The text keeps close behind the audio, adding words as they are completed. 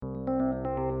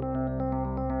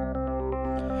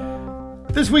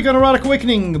This week on Erotic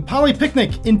Awakening, Poly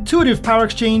Picnic, Intuitive Power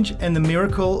Exchange, and the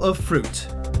Miracle of Fruit.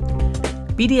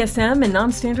 BDSM and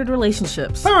non-standard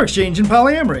relationships. Power Exchange and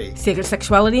Polyamory. Sacred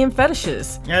sexuality and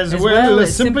fetishes. As well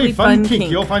as Simply Fun Kink.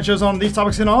 You'll find shows on these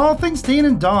topics and all things Dean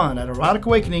and Dawn at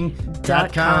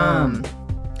eroticawakening.com.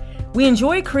 We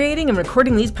enjoy creating and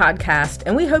recording these podcasts,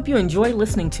 and we hope you enjoy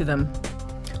listening to them.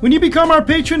 When you become our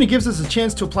patron, it gives us a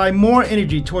chance to apply more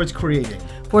energy towards creating.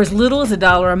 For as little as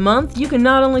 $1 a month, you can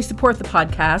not only support the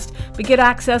podcast, but get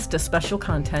access to special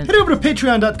content. Head over to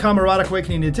patreon.com Erotic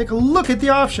Awakening to take a look at the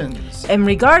options. And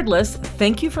regardless,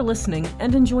 thank you for listening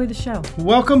and enjoy the show.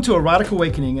 Welcome to Erotic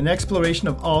Awakening, an exploration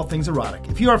of all things erotic.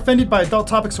 If you are offended by adult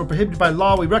topics or prohibited by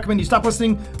law, we recommend you stop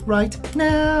listening right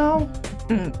now.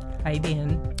 Hi,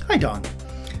 Dan. Hi, Dawn.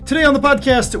 Today on the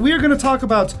podcast, we are going to talk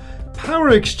about power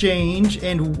exchange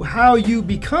and how you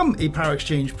become a power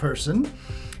exchange person.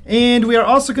 And we are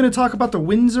also going to talk about the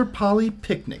Windsor Poly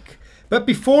Picnic. But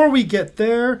before we get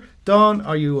there, Dawn,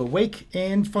 are you awake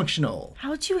and functional?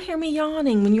 How'd you hear me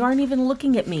yawning when you aren't even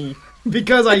looking at me?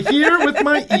 Because I hear with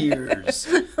my ears.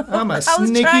 I'm a sneaky bastard. I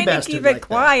was trying to keep it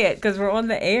quiet because we're on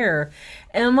the air.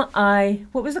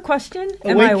 What was the question?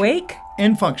 Am I awake?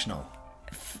 And functional.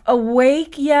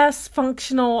 Awake, yes.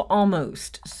 Functional,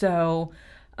 almost. So,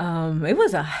 it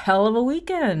was a hell of a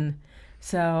weekend.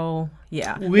 So,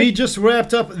 yeah. We just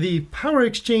wrapped up the Power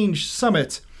Exchange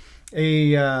Summit,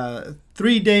 a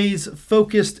 3 days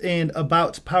focused and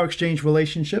about power exchange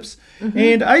relationships. Mm-hmm.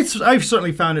 And I've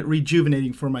certainly found it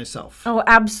rejuvenating for myself. Oh,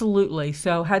 absolutely.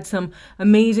 So, had some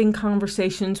amazing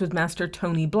conversations with Master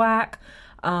Tony Black.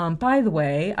 By the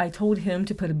way, I told him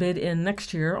to put a bid in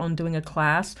next year on doing a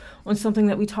class on something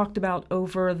that we talked about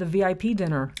over the VIP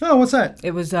dinner. Oh, what's that?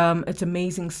 It was, it's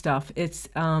amazing stuff. It's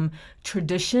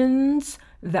traditions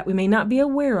that we may not be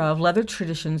aware of, leather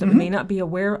traditions that we may not be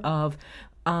aware of.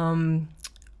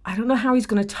 I don't know how he's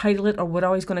going to title it or what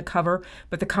all he's going to cover,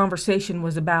 but the conversation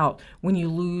was about when you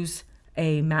lose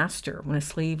a master, when a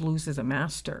slave loses a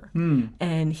master.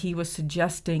 And he was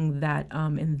suggesting that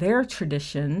in their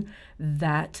tradition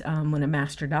that when a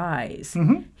master dies,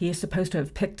 he is supposed to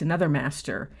have picked another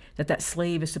master that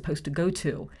slave is supposed to go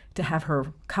to have her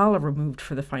collar removed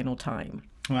for the final time.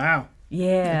 Wow.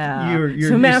 Yeah.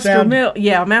 So Master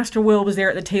Will was there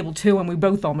at the table too, and we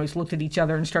both almost looked at each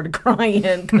other and started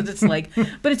crying because it's like,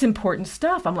 but it's important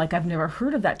stuff. I'm like, I've never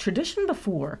heard of that tradition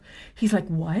before. He's like,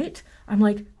 what? I'm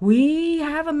like, we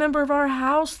have a member of our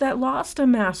house that lost a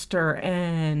master,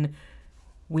 and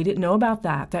we didn't know about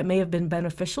that. That may have been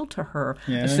beneficial to her,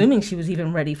 assuming she was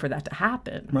even ready for that to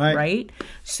happen, right?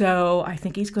 So I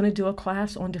think he's going to do a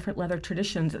class on different leather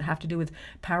traditions that have to do with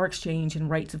power exchange and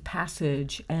rites of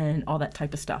passage and all that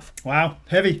type of stuff. Wow.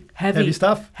 Heavy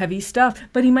stuff. Heavy stuff.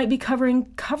 But he might be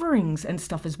covering coverings and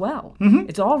stuff as well.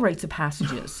 It's all rites of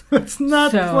passages. Let's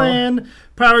not plan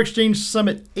Power Exchange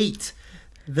Summit 8.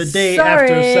 The day after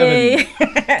 7.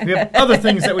 We have other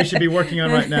things that we should be working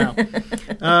on right now.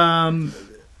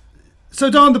 So,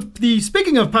 Dawn, the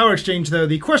speaking of power exchange, though,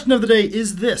 the question of the day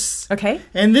is this. Okay.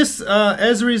 And this,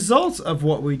 as a result of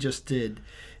what we just did,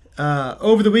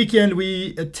 over the weekend,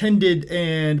 we attended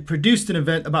and produced an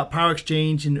event about power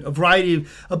exchange and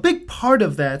a big part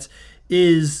of that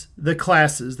is the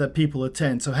classes that people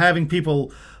attend. So having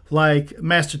people like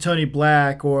Master Tony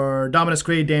Black or Dominus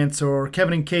Grey Dance or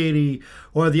Kevin and Katie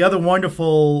or the other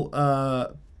wonderful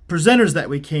presenters that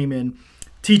we came in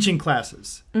teaching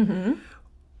classes.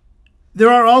 There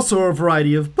are also a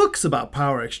variety of books about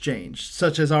power exchange,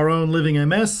 such as our own Living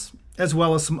MS, as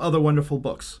well as some other wonderful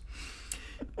books.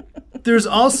 There's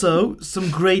also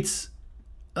some great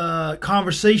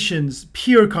conversations,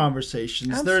 peer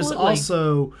conversations. Absolutely. There's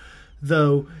also,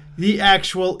 though, the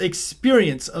actual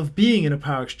experience of being in a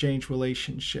power exchange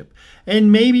relationship. And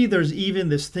maybe there's even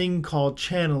this thing called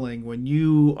channeling, when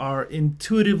you are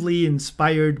intuitively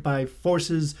inspired by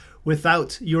forces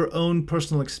without your own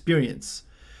personal experience.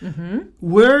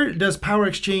 Where does power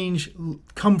exchange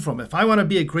come from? If I want to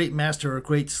be a great master or a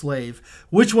great slave,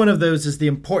 which one of those is the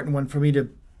important one for me to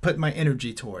put my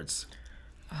energy towards?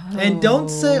 And don't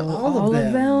say all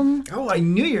of them. Oh, I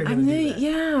knew you were going to do that.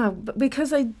 Yeah,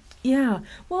 because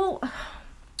well,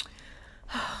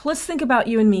 let's think about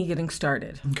you and me getting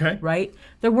started. Okay. Right?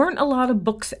 There weren't a lot of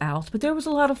books out, but there was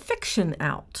a lot of fiction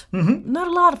out. Not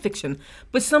a lot of fiction,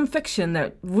 but some fiction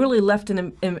that really left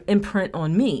an imprint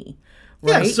on me.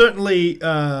 Right? Yeah, certainly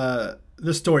the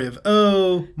story of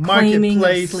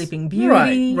Marketplace. Of Sleeping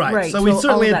Beauty. Right. So we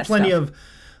certainly had plenty of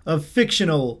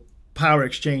fictional power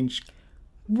exchange.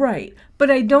 Right.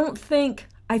 But I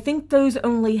think those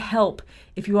only help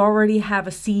if you already have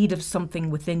a seed of something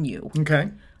within you.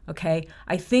 Okay. Okay.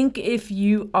 I think if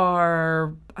you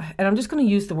are, and I'm just going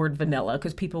to use the word vanilla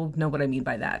because people know what I mean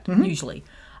by that usually.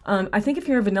 I think if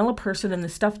you're a vanilla person and the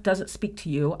stuff doesn't speak to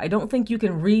you, I don't think you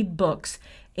can read books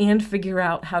and figure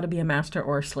out how to be a master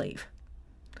or a slave.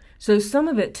 So some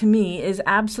of it to me is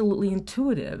absolutely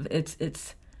intuitive.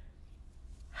 It's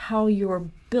how you're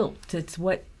built. It's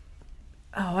what,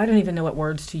 I don't even know what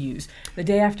words to use. The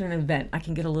day after an event, I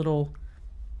can get a little.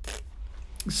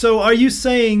 So are you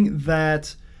saying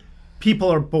that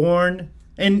people are born,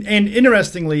 and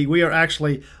interestingly,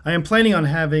 I am planning on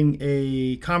having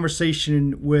a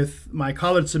conversation with my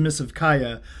college submissive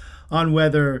Kaya on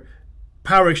whether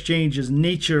power exchange is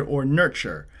nature or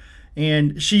nurture.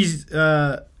 And she's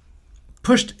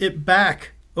pushed it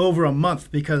back over a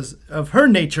month because of her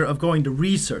nature of going to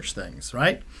research things,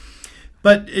 right?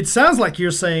 But it sounds like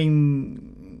you're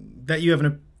saying that you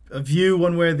have a view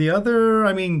one way or the other.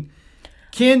 I mean,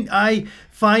 can I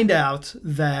find out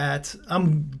that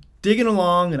I'm digging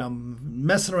along and I'm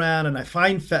messing around and I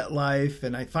find FetLife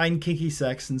and I find kinky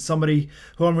sex and somebody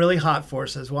who I'm really hot for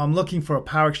says, well, I'm looking for a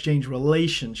power exchange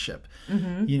relationship.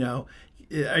 You know,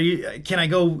 can I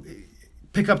go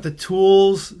pick up the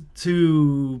tools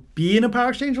to be in a power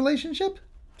exchange relationship?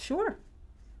 Sure.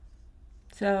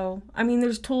 So, I mean,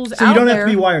 there's tools out there. So you don't have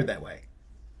to be wired that way.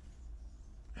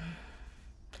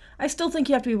 I still think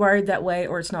you have to be wired that way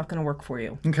or it's not going to work for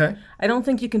you. Okay. I don't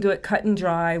think you can do it cut and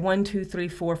dry. 1, 2, 3,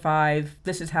 4, 5.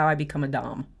 This is how I become a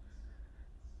dom.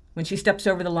 When she steps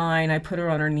over the line, I put her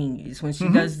on her knees. When she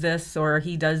does this or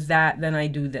he does that, then I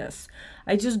do this.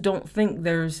 I just don't think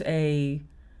there's a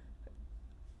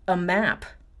map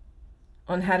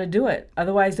on how to do it.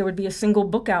 Otherwise, there would be a single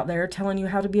book out there telling you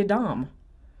how to be a dom.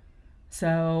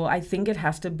 So I think it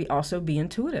has to also be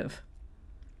intuitive.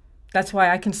 That's why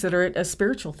I consider it a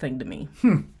spiritual thing to me.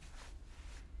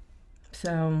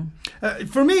 So,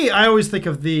 for me, I always think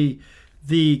of the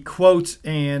quote,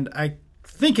 and I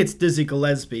think it's Dizzy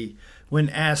Gillespie when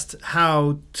asked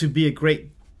how to be a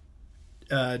great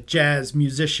jazz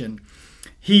musician.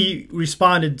 He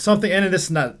responded something, and this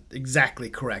is not exactly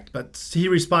correct, but he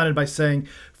responded by saying,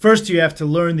 first you have to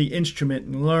learn the instrument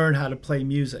and learn how to play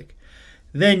music.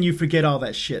 Then you forget all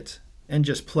that shit and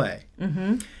just play.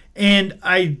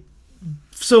 And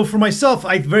so for myself,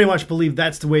 I very much believe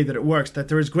that's the way that it works, that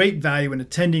there is great value in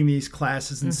attending these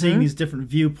classes and seeing these different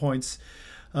viewpoints.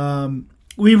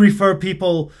 We refer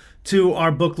people to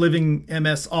our book, Living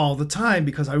MS, all the time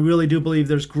because I really do believe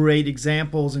there's great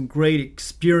examples and great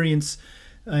experience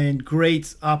and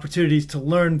great opportunities to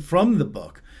learn from the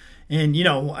book. And, you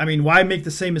know, I mean, why make the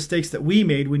same mistakes that we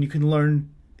made when you can learn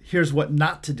here's what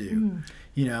not to do,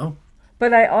 you know?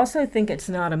 But I also think it's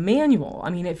not a manual. I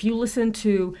mean, if you listen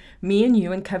to me and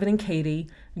you and Kevin and Katie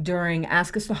during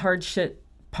Ask Us the Hard Shit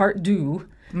Part 2,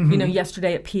 you know,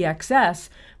 yesterday at PXS,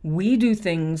 we do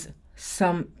things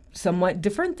somewhat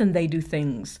different than they do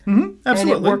things. Absolutely. And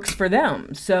it works for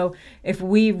them. So if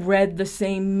we read the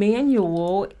same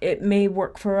manual, it may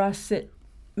work for us, it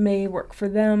may work for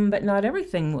them, but not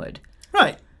everything would.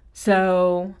 Right.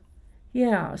 So,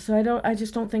 yeah. So I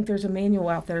just don't think there's a manual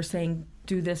out there saying,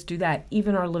 do this, do that.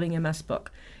 Even our Living MS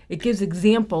book. It gives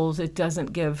examples. It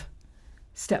doesn't give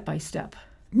step by step.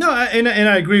 No, and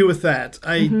I agree with that.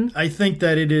 I think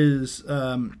that it is,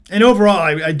 and overall,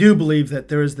 I do believe that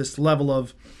there is this level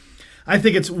of, I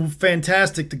think it's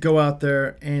fantastic to go out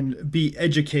there and be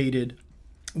educated,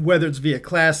 whether it's via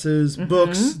classes,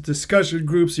 books, discussion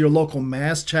groups, your local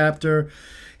mass chapter,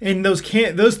 and those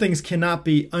things cannot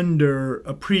be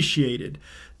underappreciated.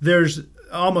 There's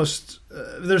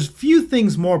few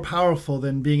things more powerful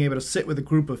than being able to sit with a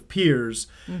group of peers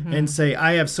and say,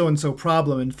 I have so-and-so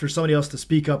problem, and for somebody else to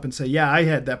speak up and say, yeah, I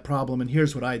had that problem, and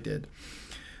here's what I did.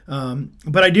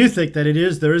 But I do think that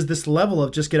there is this level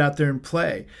of just get out there and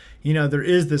play. You know, there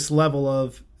is this level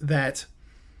of that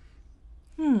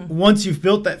once you've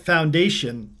built that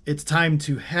foundation, it's time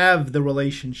to have the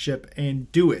relationship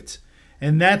and do it.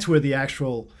 And that's where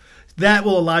that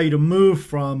will allow you to move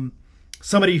from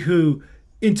somebody who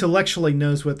intellectually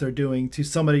knows what they're doing to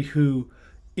somebody who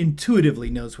intuitively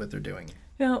knows what they're doing.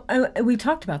 You know, we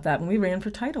talked about that when we ran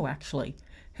for title, actually.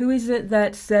 Who is it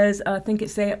that says, think it,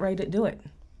 say it, write it, do it?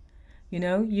 You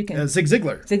know, you can... Zig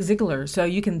Ziglar. Zig Ziglar. So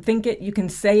you can think it, you can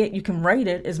say it, you can write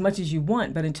it as much as you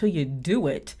want, but until you do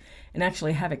it and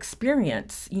actually have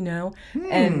experience, you know,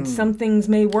 and some things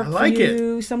may work for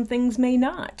you, some things may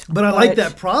not. But I like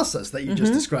that process that you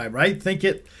just described, right? Think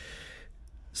it,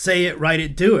 say it, write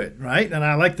it, do it, right? And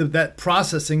I like that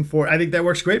processing I think that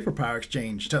works great for Power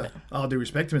Exchange. To all due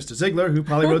respect to Mr. Ziglar, who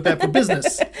probably wrote that for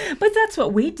business. But that's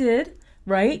what we did,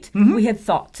 right? We had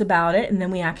thoughts about it, and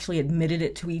then we actually admitted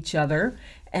it to each other.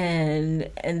 and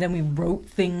then we wrote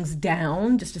things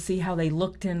down just to see how they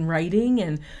looked in writing,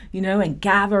 and and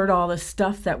gathered all the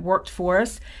stuff that worked for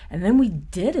us, and then we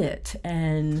did it,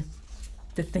 and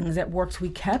the things that worked we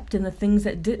kept, and the things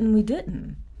that didn't we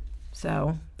didn't.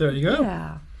 So there you go.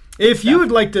 Yeah. If you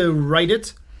would like to write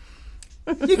it,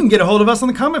 you can get a hold of us on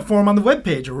the comment form on the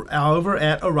webpage over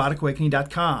at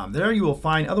eroticawakening.com. There you will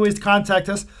find other ways to contact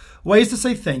us, ways to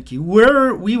say thank you,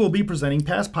 where we will be presenting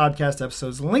past podcast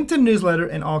episodes, LinkedIn newsletter,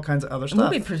 and all kinds of other stuff. We'll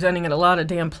be presenting at a lot of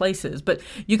damn places, but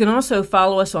you can also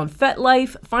follow us on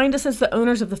FetLife. Find us as the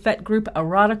owners of the Fet group,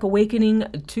 Erotic Awakening,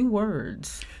 2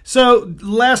 words. So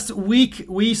last week,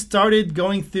 we started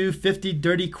going through 50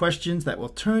 dirty questions that will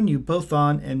turn you both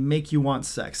on and make you want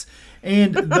sex.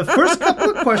 And the first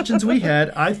couple of questions we had,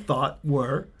 I thought,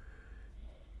 were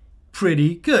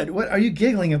pretty good. What are you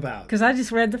giggling about? Because I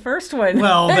just read the first one.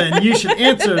 Well, then you should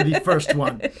answer the first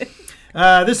one.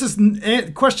 This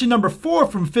is question number 4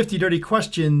 from 50 Dirty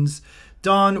Questions.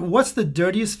 Dawn, what's the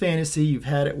dirtiest fantasy you've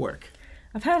had at work?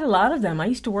 I've had a lot of them. I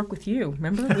used to work with you.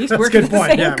 Remember? We used to work That's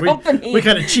at a good the point. same company. We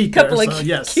kind of cheat couple there. Of so,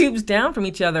 yes. cubes down from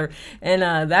each other.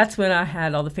 And that's when I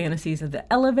had all the fantasies of the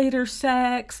elevator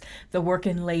sex, the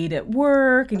working late at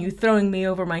work, and you throwing me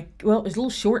over it was a little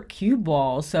short cube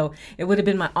wall. So it would have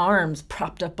been my arms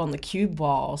propped up on the cube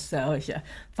wall. So you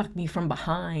fuck me from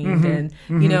behind. And,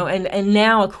 and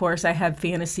now, of course, I have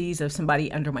fantasies of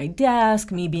somebody under my desk,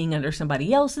 me being under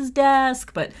somebody else's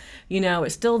desk. But,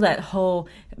 it's still that whole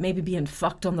maybe being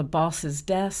fucked on the boss's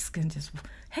desk and just,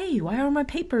 hey, why are my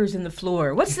papers in the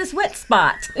floor? What's this wet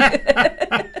spot?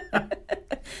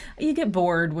 You get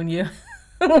bored when you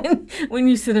when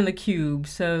you sit in a cube.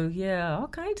 So yeah, all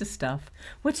kinds of stuff.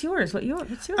 What's yours? What's yours?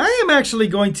 I am actually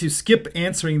going to skip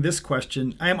answering this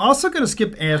question. I am also going to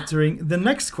skip answering the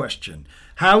next question.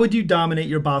 How would you dominate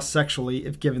your boss sexually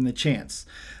if given the chance?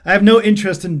 I have no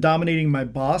interest in dominating my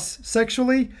boss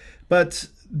sexually, but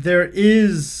there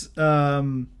is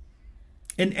an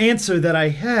answer that I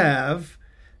have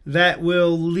that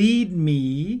will lead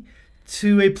me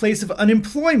to a place of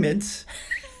unemployment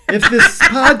if this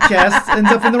podcast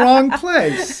ends up in the wrong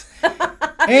place.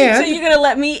 And so you're going to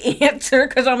let me answer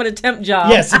because I'm a temp job?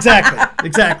 Yes,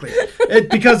 exactly.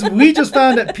 Because we just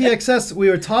found at PXS we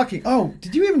were talking. Oh,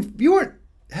 you weren't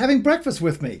having breakfast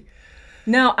with me.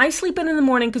 No, I sleep in the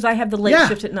morning because I have the late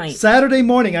shift at night. Saturday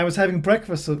morning, I was having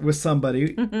breakfast with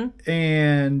somebody,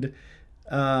 and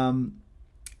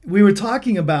we were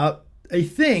talking about a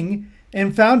thing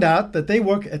and found out that they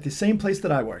work at the same place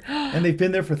that I work, and they've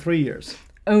been there for 3 years.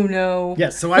 Oh, no.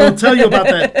 Yes, so I will tell you about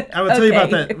that. I will tell you about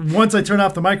that once I turn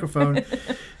off the microphone.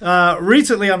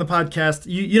 Recently on the podcast,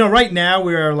 right now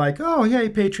we are like, oh, yeah,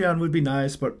 Patreon would be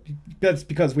nice, but that's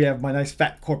because we have my nice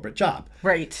fat corporate job.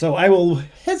 Right. So I will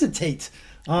hesitate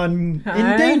on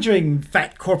endangering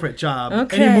fat corporate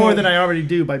job any more than I already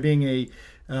do by being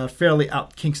a fairly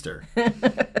out kinkster.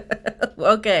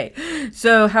 Okay.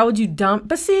 So how would you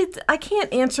but see, I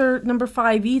can't answer number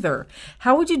 5 either.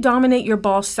 How would you dominate your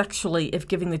boss sexually if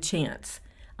given the chance?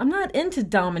 I'm not into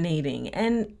dominating,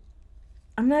 and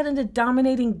I'm not into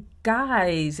dominating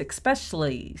guys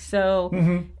especially. So,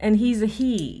 and he's a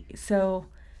he. So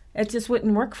it just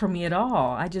wouldn't work for me at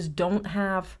all. I just don't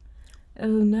have, oh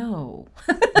no.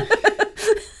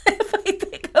 If I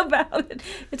think about it,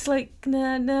 it's like,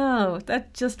 no,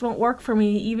 that just won't work for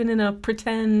me, even in a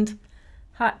pretend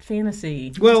hot fantasy.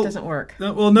 It just doesn't work.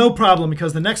 Well, no problem,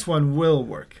 because the next one will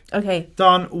work. Okay.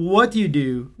 Dawn, what do you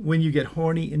do when you get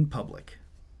horny in public?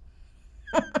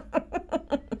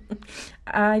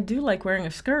 I do like wearing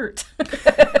a skirt.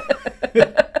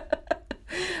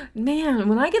 Man,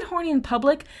 when I get horny in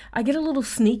public, I get a little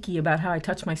sneaky about how I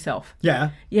touch myself.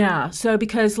 Yeah. Yeah. So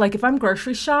because if I'm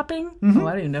grocery shopping, I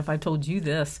don't even know if I told you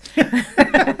this.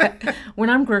 When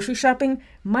I'm grocery shopping,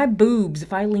 my boobs,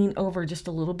 if I lean over just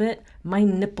a little bit, my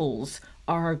nipples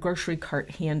are a grocery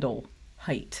cart handle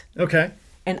height. Okay.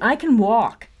 And I can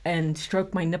walk and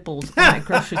stroke my nipples on my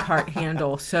grocery cart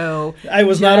handle. So I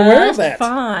was not aware of that.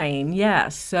 Fine,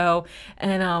 yes. So,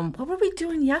 and what were we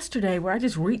doing yesterday where I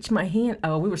just reached my hand?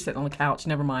 Oh, we were sitting on the couch.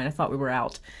 Never mind. I thought we were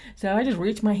out. So I just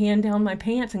reached my hand down my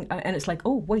pants, and it's like,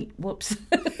 oh, wait, whoops.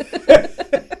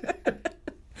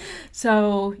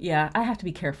 So, yeah, I have to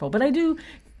be careful. But I do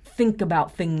think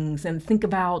about things and think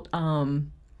about...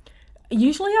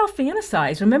 usually I'll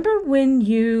fantasize. Remember when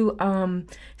you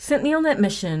sent me on that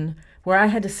mission where I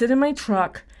had to sit in my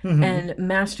truck and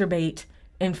masturbate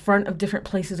in front of different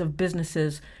places of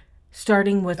businesses,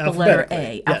 starting with the letter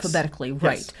A, alphabetically,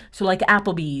 right? Yes. So like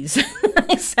Applebee's,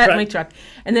 I sat in my truck,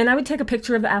 and then I would take a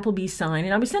picture of the Applebee's sign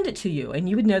and I would send it to you, and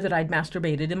you would know that I'd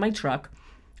masturbated in my truck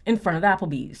in front of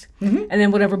Applebee's. And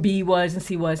then whatever B was and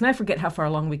C was, and I forget how far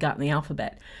along we got in the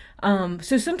alphabet.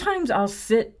 So sometimes I'll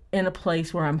sit in a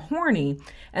place where I'm horny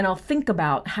and I'll think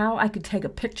about how I could take a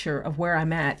picture of where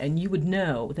I'm at, and you would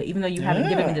know that even though you haven't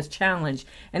given me this challenge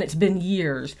and it's been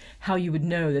years, how you would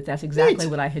know that that's exactly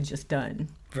what I had just done.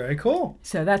 Very cool.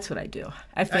 So that's what I do.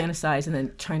 I fantasize and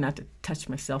then try not to touch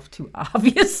myself too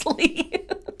obviously.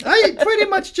 I pretty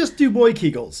much just do boy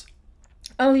Kegels.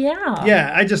 Oh yeah.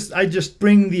 Yeah, I just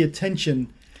bring the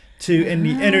attention to and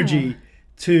the energy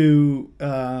to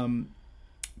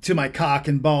my cock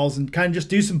and balls, and kind of just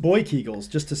do some boy Kegels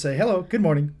just to say hello, good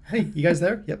morning. Hey, you guys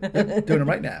there? Yep, doing them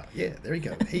right now. Yeah, there you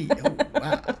go. Hey, oh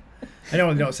wow. I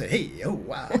don't say hey, oh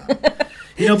wow.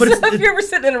 You know, but so if you're ever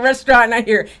sitting in a restaurant and I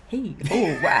hear, hey,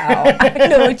 oh wow, I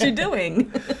know what you're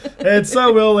doing. And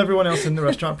so will everyone else in the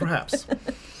restaurant, perhaps.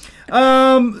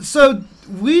 So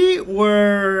we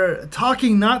were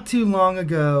talking not too long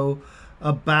ago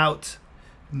about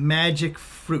magic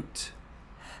fruit.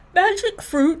 Magic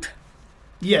fruit?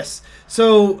 Yes.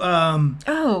 So,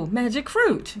 oh, magic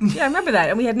fruit. Yeah, I remember that.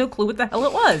 And we had no clue what the hell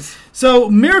it was.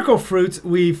 So, miracle fruit,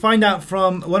 we find out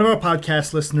from one of our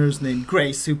podcast listeners named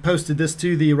Grace, who posted this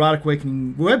to the Erotic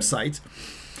Awakening website,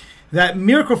 that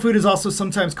miracle fruit is also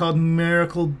sometimes called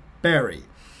miracle berry.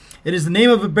 It is the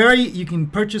name of a berry you can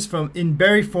purchase in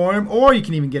berry form, or you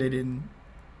can even get it in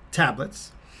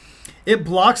tablets. It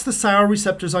blocks the sour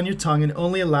receptors on your tongue and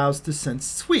only allows to sense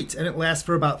sweet, and it lasts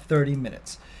for about 30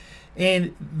 minutes.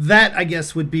 And that, I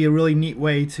guess, would be a really neat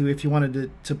way to, if you wanted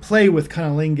to play with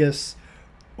cunnilingus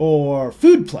or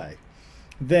food play,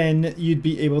 then you'd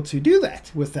be able to do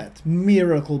that with that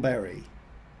miracle berry.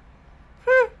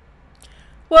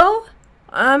 Well,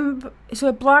 so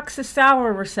it blocks the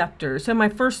sour receptors. So my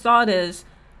first thought is,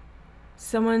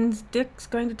 someone's dick's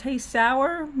going to taste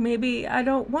sour? Maybe I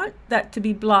don't want that to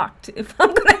be blocked if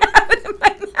I'm going to have it in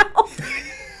my mouth.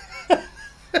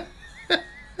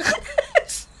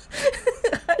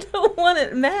 I don't want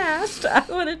it masked. I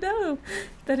want to know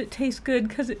that it tastes good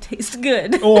because it tastes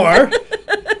good. Or,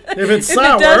 if it's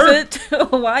sour... If it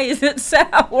doesn't, why is it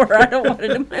sour? I don't want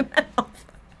it in my mouth.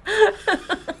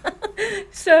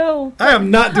 So... I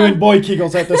am not doing boy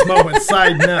Kegels at this moment,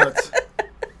 side note.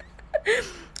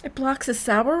 It blocks the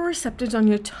sour receptors on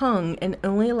your tongue and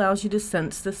only allows you to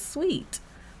sense the sweet.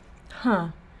 Huh.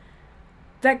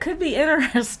 That could be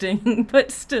interesting,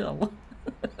 but still.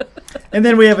 And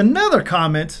then we have another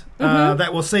comment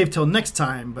that we'll save till next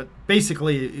time. But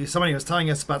basically, somebody was telling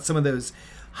us about some of those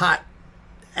hot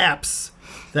apps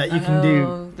that you can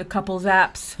do. The couples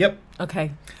apps? Yep.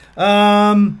 Okay.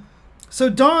 So,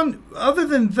 Dawn, other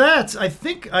than that, I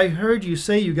think I heard you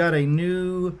say you got a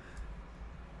new...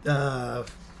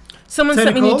 Someone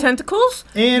sent me new tentacles?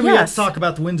 And we have to talk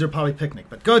about the Windsor Poly Picnic.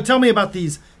 But go tell me about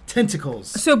these tentacles.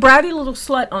 So Bratty Little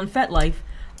Slut on FetLife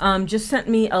just sent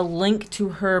me a link to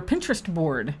her Pinterest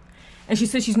board. And she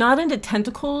says she's not into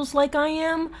tentacles like I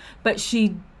am, but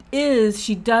she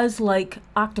does like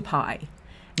octopi.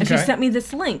 And she sent me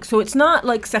this link. So it's not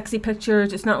like sexy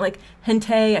pictures. It's not like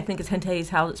hentai. I think it's hentai is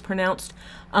how it's pronounced.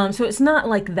 So it's not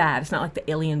like that. It's not like the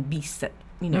alien beasts that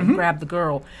grab the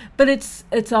girl. But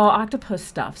it's all octopus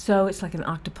stuff. So it's like an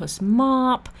octopus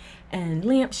mop and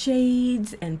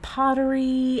lampshades and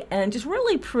pottery and just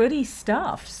really pretty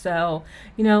stuff. So,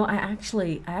 I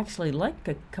actually like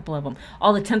a couple of them.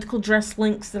 All the tentacle dress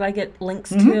links that I get links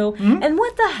to. And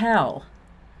what the hell?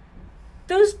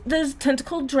 Those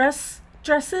tentacle dresses?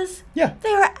 Yeah.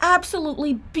 They are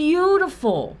absolutely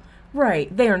beautiful.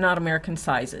 Right. They are not American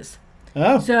sizes.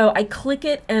 Oh. So I click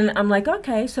it and I'm like,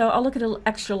 okay, so I'll look at an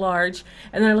extra large,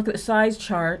 and then I look at the size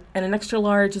chart, and an extra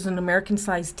large is an American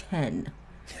size 10.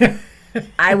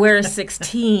 I wear a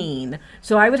 16,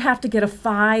 so I would have to get a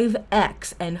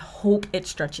 5X and hope it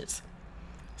stretches.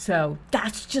 So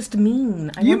that's just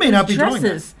mean. You may not be drawing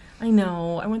that. I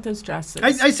know. I want those dresses.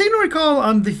 I seem to recall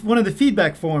on one of the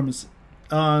feedback forms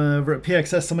over at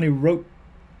PXS, somebody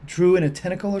drew in a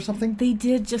tentacle or something? They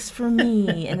did just for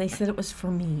me, and they said it was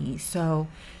for me, so...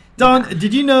 Dawn,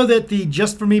 did you know that the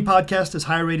Just For Me podcast is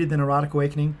higher rated than Erotic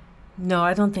Awakening? No,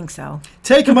 I don't think so.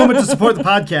 Take a moment to support the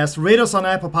podcast. Rate us on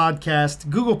Apple Podcast,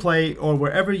 Google Play, or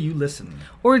wherever you listen.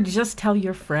 Or just tell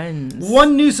your friends.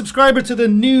 One new subscriber to the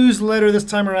newsletter this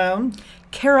time around.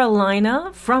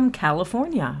 Carolina from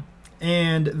California.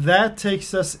 And that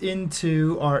takes us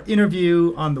into our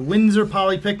interview on the Windsor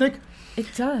Poly Picnic. It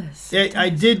does. I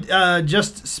did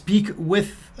just speak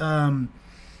with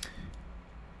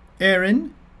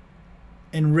Aaron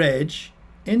and Reg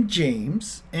and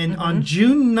James. And on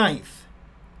June 9th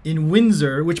in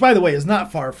Windsor, which, by the way, is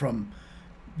not far from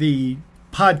the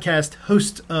podcast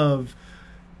host of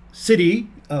city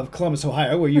of Columbus,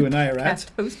 Ohio, where you and I are at.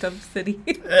 Past Post Hub City.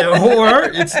 Or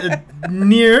it's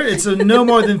it's no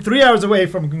more than 3 hours away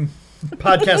from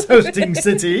podcast hosting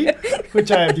city, which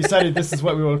I have decided this is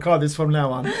what we will call this from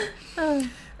now on.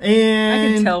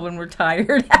 And I can tell when we're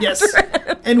tired. Yes.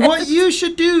 And what you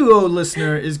should do,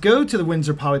 listener, is go to the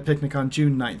Windsor Poly Picnic on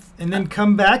June 9th and then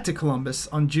come back to Columbus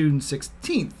on June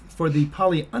 16th for the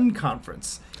Poly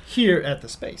Unconference here at the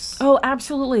Space. Oh,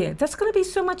 absolutely. That's going to be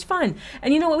so much fun.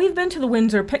 And you know what? We've been to the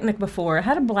Windsor picnic before. I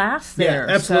had a blast there.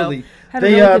 Yeah, absolutely. So had a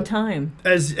really good time.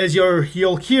 As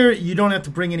you'll hear, you don't have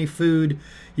to bring any food.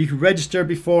 You can register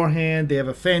beforehand. They have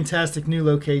a fantastic new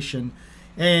location.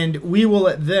 And we will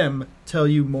let them tell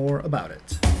you more about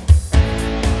it.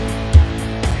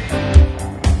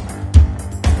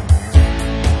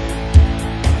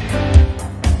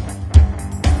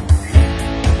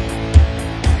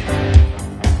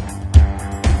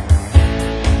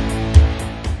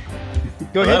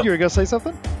 Go ahead, you were going to say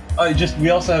something? We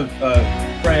also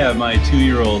have Freya, my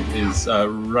 2-year-old, is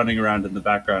running around in the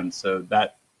background, so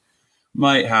that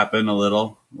might happen a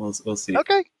little. We'll see.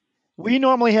 Okay. We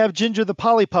normally have Ginger the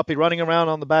Polly Puppy running around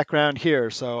on the background here,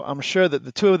 so I'm sure that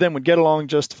the two of them would get along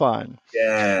just fine.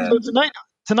 Yeah. So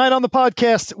tonight on the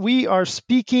podcast, we are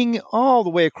speaking all the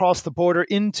way across the border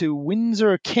into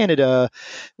Windsor, Canada.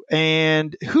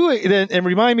 And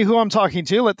remind me who I'm talking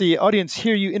to. Let the audience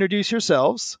hear you introduce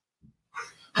yourselves.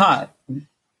 Hi.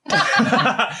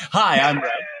 Hi, I'm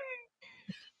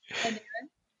Red.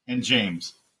 And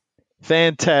James.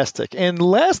 Fantastic. And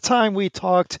last time we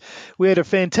talked, we had a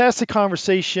fantastic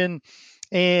conversation,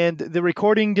 and the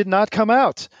recording did not come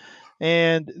out.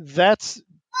 And that's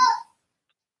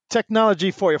technology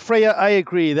for you. Freya, I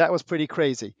agree. That was pretty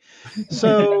crazy.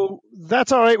 So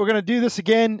that's all right. We're going to do this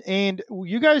again. And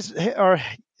you guys are,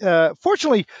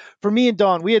 fortunately for me and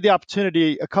Dawn, we had the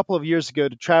opportunity a couple of years ago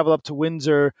to travel up to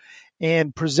Windsor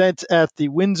and present at the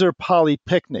Windsor Poly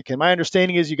Picnic. And my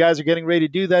understanding is you guys are getting ready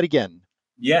to do that again.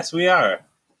 Yes, we are.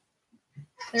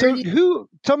 So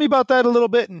tell me about that a little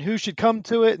bit and who should come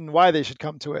to it and why they should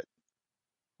come to it.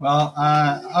 Well,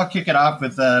 I'll kick it off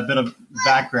with a bit of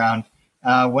background.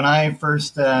 When I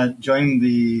first joined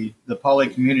the Poly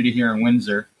community here in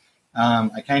Windsor,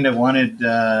 I kind of wanted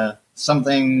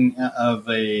something of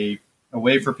a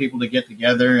way for people to get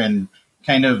together and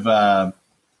kind of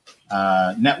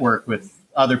network with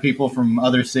other people from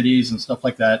other cities and stuff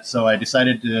like that. So I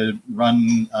decided to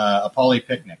run a Poly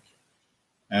picnic.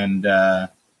 And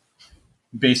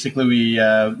basically we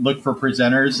looked for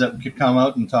presenters that could come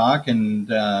out and talk and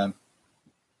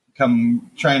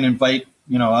come try and invite,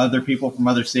 other people from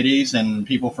other cities and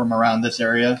people from around this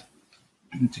area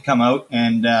to come out.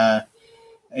 And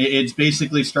it's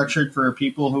basically structured for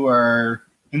people who are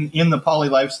in the Poly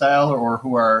lifestyle or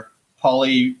who are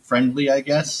Poly friendly, I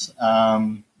guess.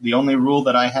 The only rule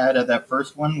that I had at that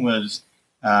first one was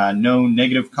no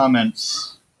negative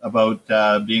comments about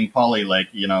being Poly, like,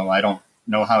 I don't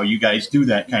know how you guys do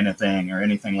that kind of thing or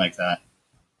anything like that.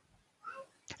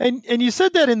 And you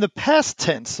said that in the past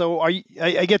tense, so I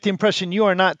get the impression you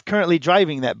are not currently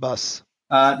driving that bus.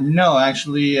 No,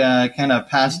 actually, kind of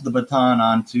passed the baton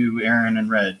on to Aaron and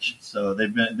Reg. So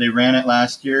they ran it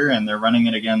last year and they're running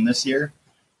it again this year.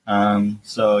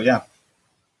 So yeah.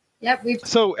 Yep.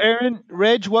 So, Aaron,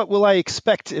 Reg, what will I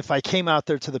expect if I came out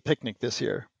there to the picnic this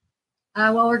year?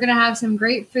 Well, we're going to have some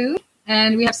great food,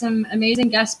 and we have some amazing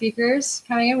guest speakers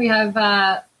coming in. We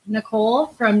have Nicole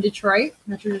from Detroit,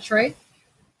 Metro Detroit,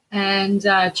 and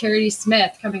Charity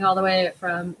Smith coming all the way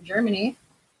from Germany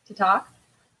to talk.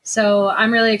 So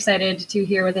I'm really excited to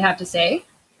hear what they have to say,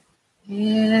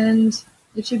 and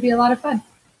it should be a lot of fun.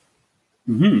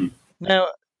 Mm-hmm. Now,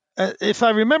 if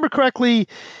I remember correctly,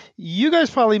 you guys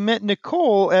probably met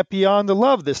Nicole at Beyond the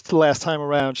Love this last time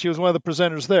around. She was one of the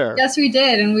presenters there. Yes, we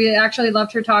did. And we actually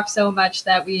loved her talk so much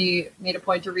that we made a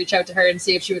point to reach out to her and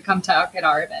see if she would come talk at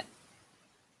our event.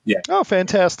 Yeah. Oh,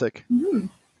 fantastic. Mm-hmm.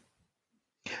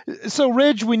 So,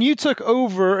 Reg, when you took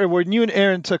over, or when you and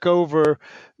Aaron took over,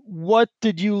 what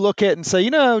did you look at and say,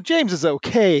 James is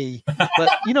okay, but,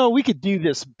 we could do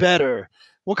this better?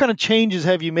 What kind of changes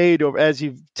have you made as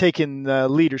you've taken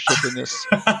leadership in this?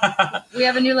 We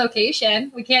have a new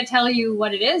location. We can't tell you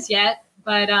what it is yet,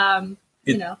 but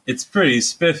it's pretty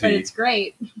spiffy. But it's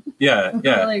great. Yeah,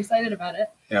 We're really excited about it.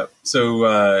 Yeah.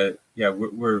 So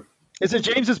we're. Is it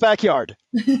James's backyard?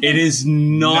 It is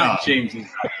not James's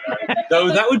backyard. Though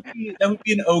that would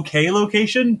be an okay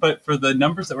location, but for the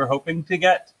numbers that we're hoping to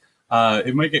get,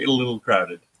 it might get a little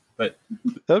crowded. But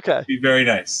okay, it'd be very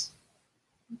nice.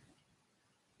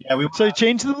 Yeah, so you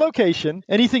changed the location.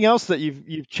 Anything else that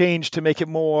you've changed to make it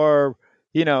more,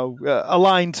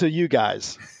 aligned to you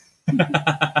guys?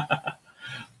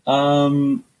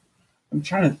 I'm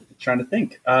trying to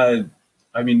think. I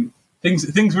mean,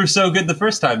 things were so good the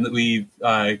first time that we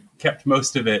kept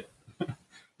most of it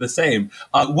the same.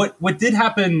 What did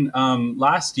happen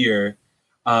last year?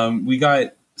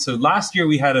 Last year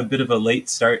we had a bit of a late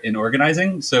start in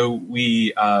organizing, so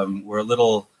we were a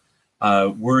little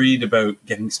worried about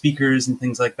getting speakers and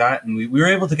things like that, and we were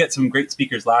able to get some great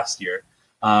speakers last year.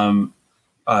 One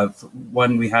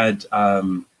we had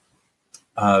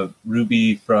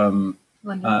Ruby from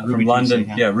London.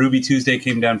 Tuesday, yeah, Ruby Tuesday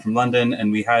came down from London,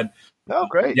 and we had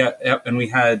great. and we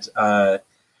had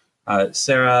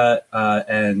Sarah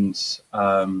and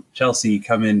Chelsea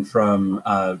come in from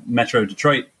Metro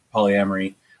Detroit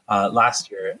Polyamory last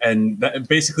year, and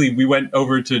basically we went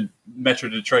over to Metro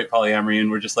Detroit Polyamory and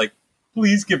we're just like,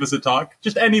 please give us a talk,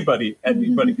 just anybody.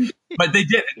 But they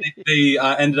did. They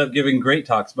ended up giving great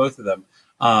talks, both of them,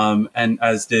 and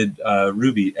as did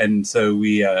Ruby, and so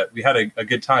we had a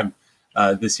good time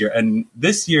this year. And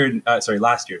last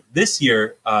year. This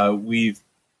year we've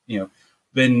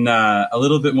been a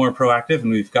little bit more proactive,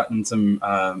 and we've gotten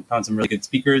found some really good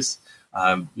speakers.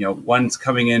 One's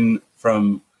coming in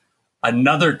from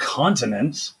another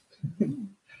continent,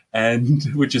 and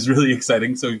which is really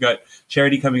exciting. So we've got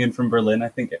Charity coming in from Berlin. I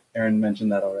think Aaron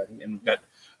mentioned that already. And we've got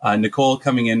Nicole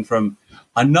coming in from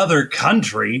another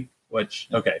country,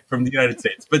 from the United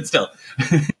States, but still.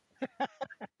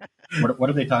 What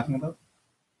are they talking about?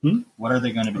 What are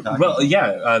they going to be talking about? Well,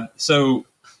 yeah. So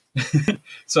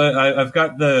I've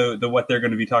got the what they're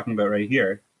going to be talking about right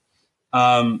here.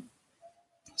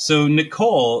 So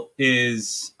Nicole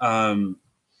is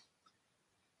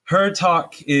her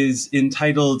talk is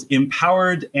entitled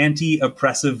 "Empowered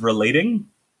Anti-Oppressive Relating,"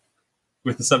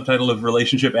 with the subtitle of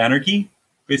 "Relationship Anarchy."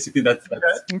 Basically,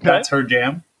 that's her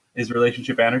jam, is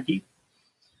relationship anarchy.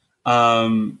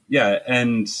 One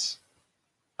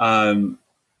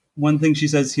thing she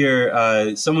says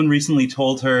here, someone recently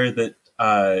told her that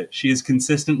she has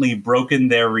consistently broken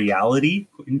their reality,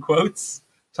 in quotes,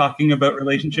 talking about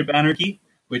relationship anarchy,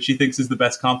 which she thinks is the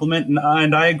best compliment.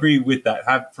 And I agree with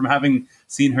that. From having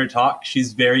seen her talk,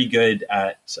 she's very good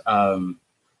at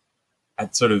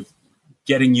sort of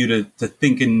getting you to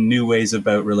think in new ways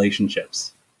about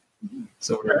relationships.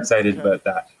 So we're excited about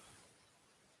that.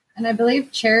 And I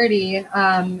believe Charity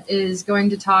is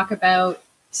going to talk about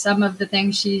some of the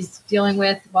things she's dealing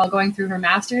with while going through her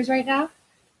master's right now.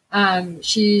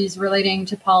 She's relating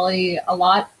to poly a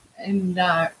lot in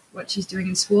what she's doing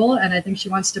in school, and I think she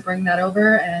wants to bring that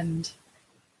over and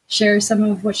share some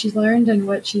of what she's learned and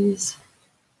what she's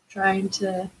trying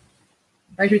to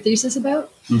write her thesis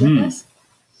about with us.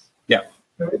 Yeah.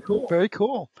 Very cool. Very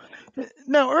cool.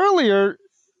 Now, earlier,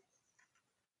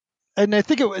 and I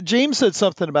think James said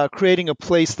something about creating a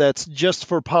place that's just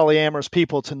for polyamorous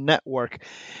people to network.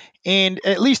 And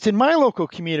at least in my local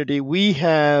community, we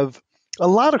have a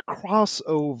lot of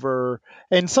crossover,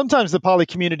 and sometimes the poly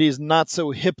community is not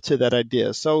so hip to that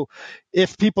idea. So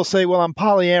if people say, well, I'm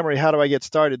polyamory, how do I get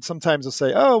started? Sometimes they'll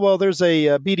say, oh, well, there's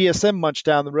a BDSM munch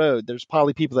down the road. There's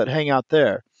poly people that hang out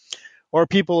there. Or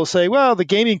people will say, well, the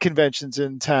gaming convention's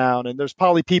in town, and there's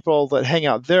poly people that hang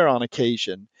out there on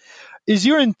occasion. Is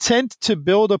your intent to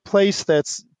build a place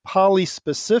that's poly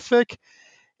specific?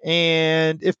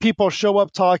 And if people show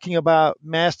up talking about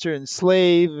master and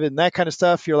slave and that kind of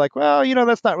stuff, you're like, well,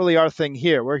 that's not really our thing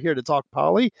here. We're here to talk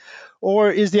poly.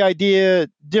 Or is the idea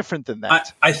different than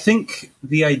that? I think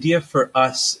the idea for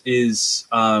us is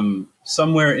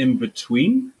somewhere in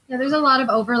between. Yeah, there's a lot of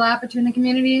overlap between the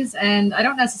communities, and I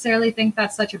don't necessarily think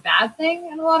that's such a bad thing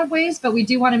in a lot of ways, but we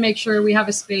do want to make sure we have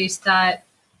a space that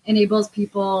enables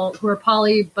people who are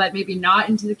poly but maybe not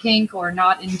into the kink or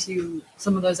not into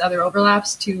some of those other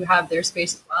overlaps to have their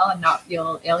space as well and not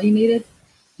feel alienated.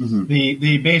 Mm-hmm.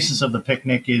 The basis of the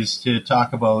picnic is to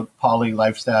talk about poly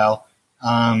lifestyle.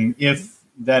 If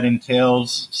that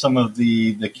entails some of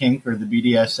the kink or the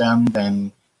BDSM,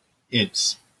 then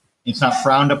it's not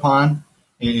frowned upon.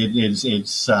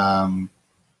 It's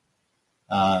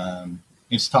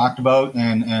talked about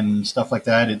and stuff like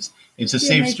that. It's a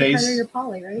safe space. Part of your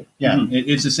poly, right? Yeah,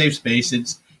 it's a safe space.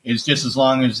 It's just as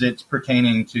long as it's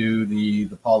pertaining to the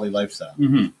poly lifestyle.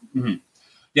 Mm-hmm. Mm-hmm.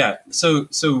 Yeah. So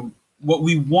what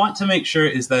we want to make sure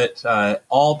is that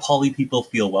all poly people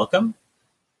feel welcome.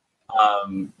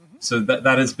 So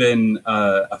that has been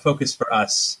a focus for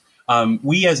us.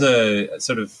 We, as a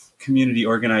sort of community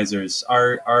organizers,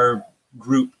 our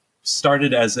group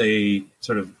started as a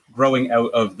sort of growing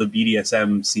out of the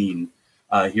BDSM scene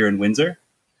here in Windsor.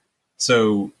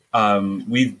 So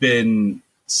we've been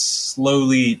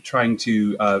slowly trying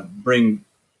to bring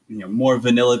more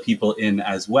vanilla people in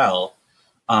as well.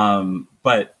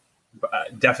 But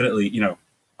definitely,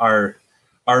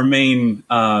 our main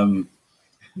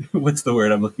what's the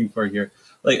word I'm looking for here?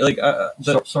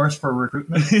 Source for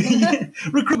recruitment.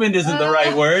 Recruitment isn't the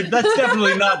right word. That's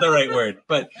definitely not the right word.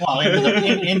 But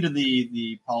into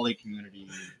the poly community.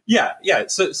 Yeah.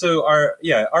 So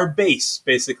our base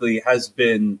basically has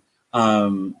been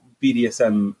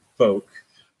BDSM folk,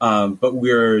 but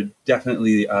we're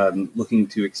definitely looking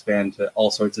to expand to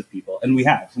all sorts of people, and we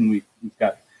have, and we've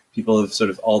got people of sort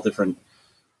of all different,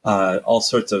 all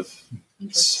sorts of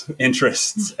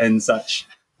interests and such.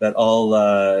 That all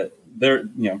they're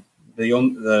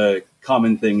the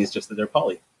common thing is just that they're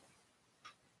poly.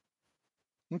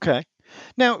 Okay.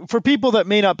 Now, for people that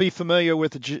may not be familiar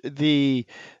with the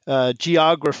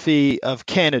geography of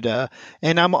Canada,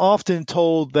 and I'm often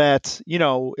told that,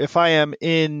 if I am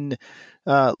in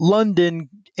London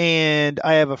and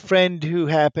I have a friend who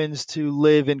happens to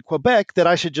live in Quebec, that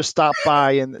I should just stop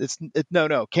by. And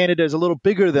no, Canada is a little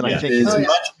bigger than I think. It is It is.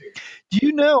 much bigger. Do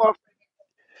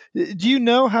you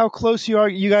know how close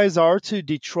you guys are to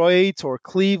Detroit or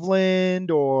Cleveland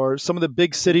or some of the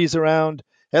big cities around,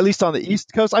 at least on the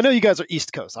East Coast? I know you guys are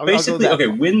East Coast. Basically, okay,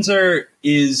 Windsor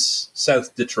is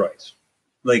South Detroit.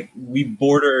 Like, we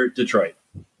border Detroit.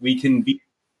 We can be,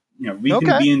 can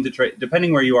be in Detroit.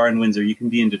 Depending where you are in Windsor, you can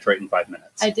be in Detroit in 5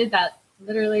 minutes. I did that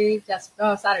literally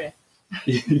Saturday.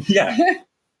 Yeah.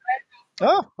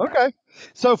 Oh, okay.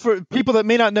 So for people that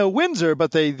may not know Windsor,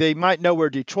 but they might know where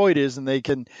Detroit is, and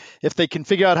if they can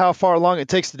figure out how far long it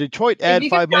takes to Detroit, add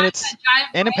 5 minutes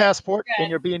and a passport, and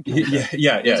you're being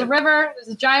yeah. There's a river, there's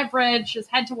a giant bridge,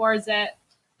 just head towards it.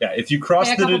 Yeah, if you cross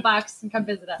pay a couple bucks and come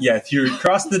visit us. Yeah, if you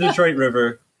cross the Detroit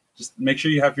River, just make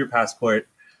sure you have your passport.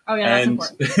 Oh yeah, that's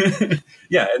important.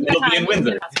 Yeah, and it'll be in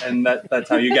Windsor, and that's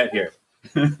how you get here.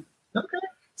 Okay.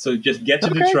 So just get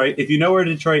to Detroit. If you know where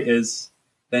Detroit is,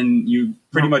 then you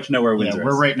pretty much know where Windsor is.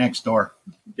 We're right next door.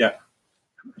 Yeah.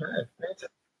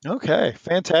 Okay,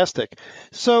 fantastic.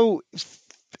 So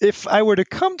if I were to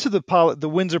come to the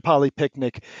Windsor Poly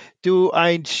Picnic,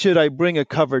 should I bring a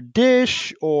covered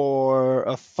dish or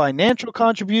a financial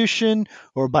contribution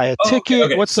or buy a ticket?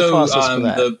 Okay. What's the process for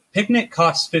that? The picnic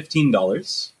costs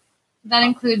 $15. That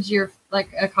includes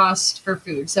a cost for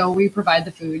food. So we provide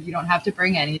the food. You don't have to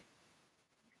bring any.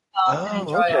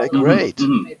 Okay, great.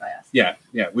 Mm-hmm. Made by us. Yeah,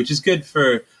 which is good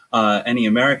for any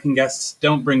American guests.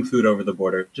 Don't bring food over the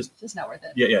border. Just not worth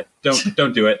it. Yeah.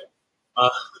 Don't do it.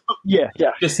 Yeah.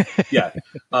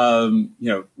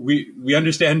 We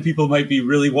understand people might be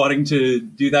really wanting to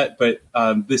do that, but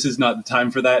this is not the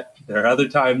time for that. There are other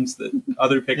times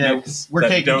other picnics. We're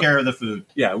taking care of the food.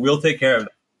 Yeah, we'll take care of it.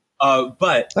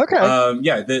 But okay.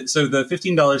 So the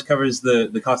 $15 covers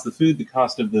the cost of the food, the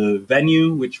cost of the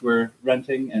venue, which we're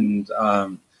renting, and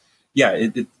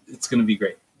it's going to be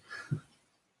great.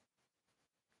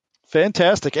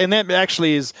 Fantastic. And that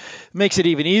actually makes it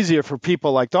even easier for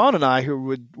people like Dawn and I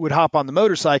who would hop on the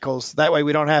motorcycles. That way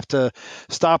we don't have to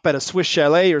stop at a Swiss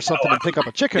Chalet or something and pick up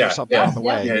a chicken or something on the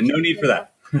way. Yeah, no need for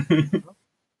that.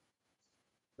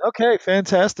 Okay,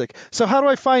 fantastic. So how do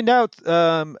I find out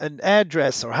an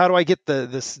address, or how do I get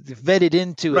this vetted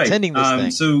into attending this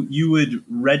thing? So you would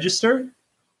register,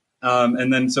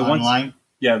 and then online?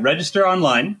 Register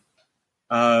online.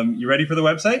 You ready for the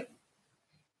website?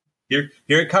 Here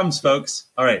it comes, folks.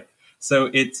 All right. So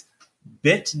it's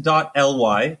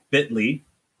bit.ly,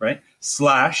 right,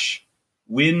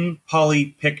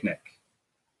 /WinPolyPicnic.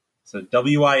 So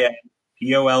WINPOLYPICNIC.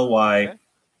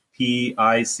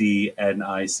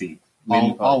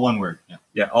 All one word.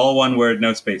 Yeah, all one word,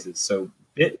 no spaces. So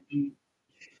bit.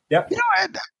 Yep.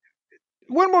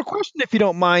 One more question, if you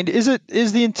don't mind. Is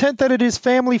the intent that it is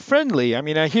family friendly? I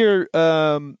mean, I hear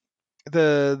the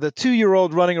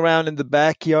 2-year-old running around in the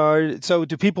backyard. So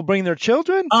do people bring their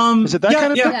children? Is it that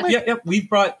kind of thing? Yeah. We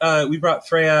brought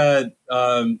Freya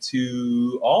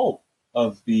to all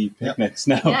of the picnics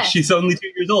now. Yeah. She's only 2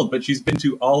 years old, but she's been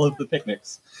to all of the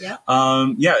picnics. Yeah.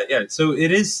 So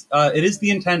it is the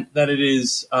intent that it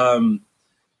is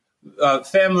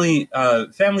family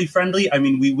friendly. I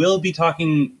mean, we will be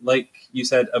talking, like you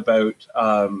said, about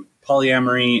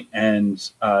polyamory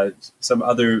and some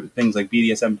other things like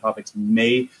BDSM topics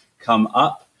may come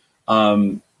up,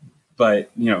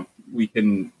 but we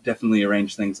can definitely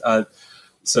arrange things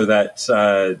so that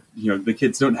the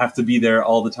kids don't have to be there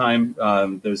all the time.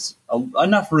 There's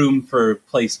enough room for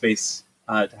play space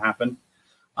to happen.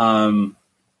 For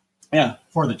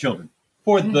the children.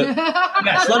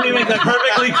 Yes, let me make that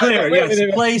perfectly clear. Yes,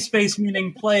 play space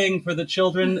meaning playing for the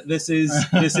children. This is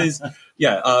in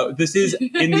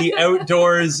the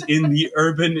outdoors, in the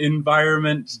urban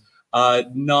environment.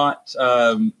 not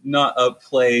a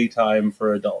play time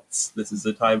for adults. This is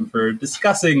a time for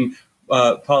discussing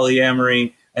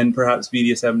polyamory and perhaps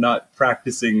BDSM, not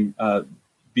practicing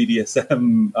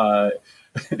BDSM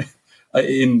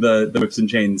in the whips and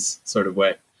chains sort of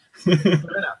way.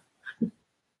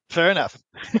 Fair enough.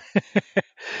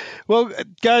 Well,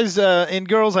 guys and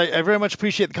girls, I very much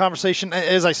appreciate the conversation.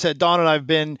 As I said, Dawn and I have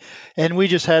been, and we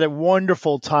just had a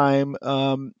wonderful time.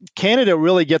 Canada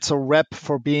really gets a rep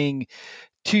for being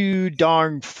too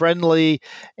darn friendly,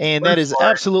 and that has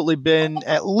absolutely been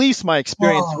at least my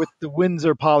experience with the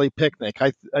Windsor Poly Picnic.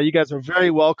 You guys are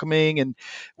very welcoming, and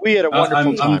we had a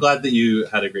wonderful time. I'm glad that you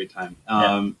had a great time.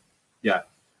 Yeah.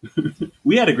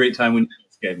 We had a great time when you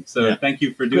came, so thank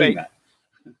you for doing that.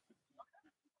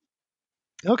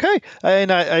 Okay,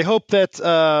 and I hope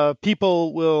that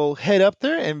people will head up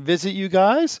there and visit you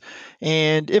guys.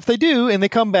 And if they do, and they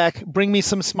come back, bring me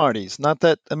some Smarties, not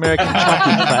that American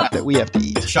chocolate crap that we have to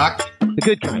eat. Chocolate. The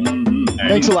good kind. Mm-hmm.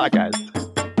 Thanks a lot, guys.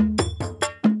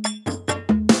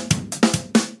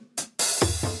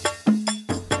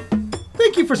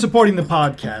 Thank you for supporting the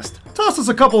podcast. Toss us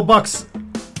a couple of bucks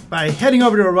by heading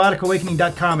over to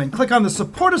eroticawakening.com and click on the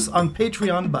Support Us on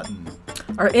Patreon button.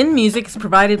 Our end music is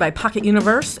provided by Pocket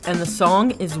Universe, and the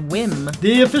song is Whim.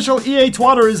 The official EA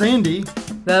twatter is Andy.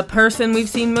 The person we've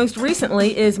seen most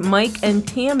recently is Mike and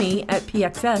Tammy at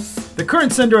PXS. The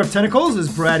current sender of tentacles is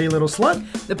Bratty Little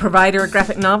Slut. The provider of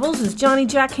graphic novels is Johnny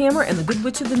Jackhammer and the Good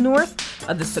Witch of the North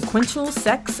of the Sequential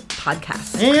Sex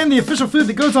Podcast. And the official food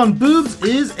that goes on boobs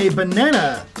is a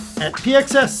banana at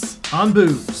PXS on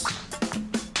boobs.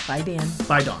 Bye, Dan.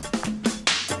 Bye, Dawn.